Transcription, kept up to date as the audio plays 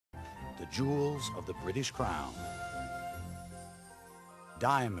the jewels of the British Crown.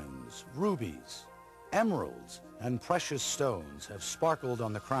 Diamonds, rubies, emeralds, and precious stones have sparkled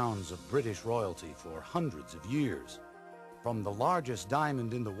on the crowns of British royalty for hundreds of years. From the largest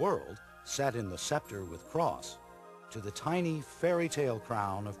diamond in the world, set in the scepter with cross, to the tiny fairy tale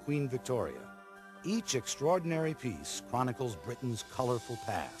crown of Queen Victoria, each extraordinary piece chronicles Britain's colorful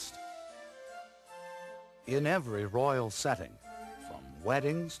past. In every royal setting, from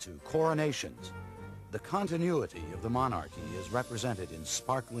weddings to coronations, the continuity of the monarchy is represented in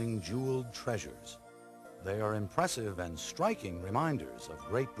sparkling jeweled treasures. They are impressive and striking reminders of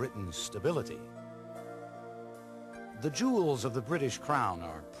Great Britain's stability. The jewels of the British Crown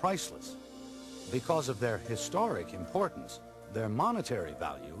are priceless. Because of their historic importance, their monetary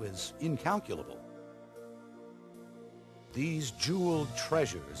value is incalculable. These jeweled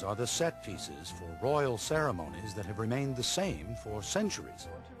treasures are the set pieces for royal ceremonies that have remained the same for centuries.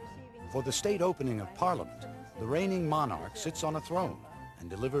 For the state opening of Parliament, the reigning monarch sits on a throne and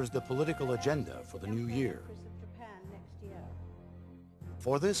delivers the political agenda for the new year.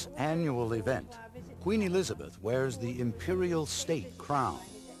 For this annual event, Queen Elizabeth wears the imperial state crown.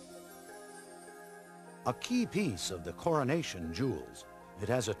 A key piece of the coronation jewels, it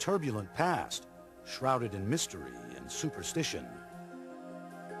has a turbulent past, shrouded in mystery and superstition.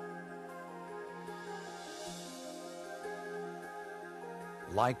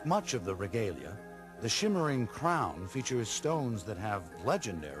 Like much of the regalia, the shimmering crown features stones that have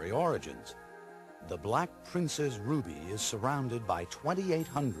legendary origins. The Black Prince's ruby is surrounded by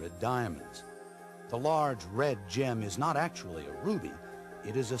 2,800 diamonds. The large red gem is not actually a ruby,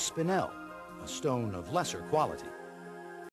 it is a spinel, a stone of lesser quality.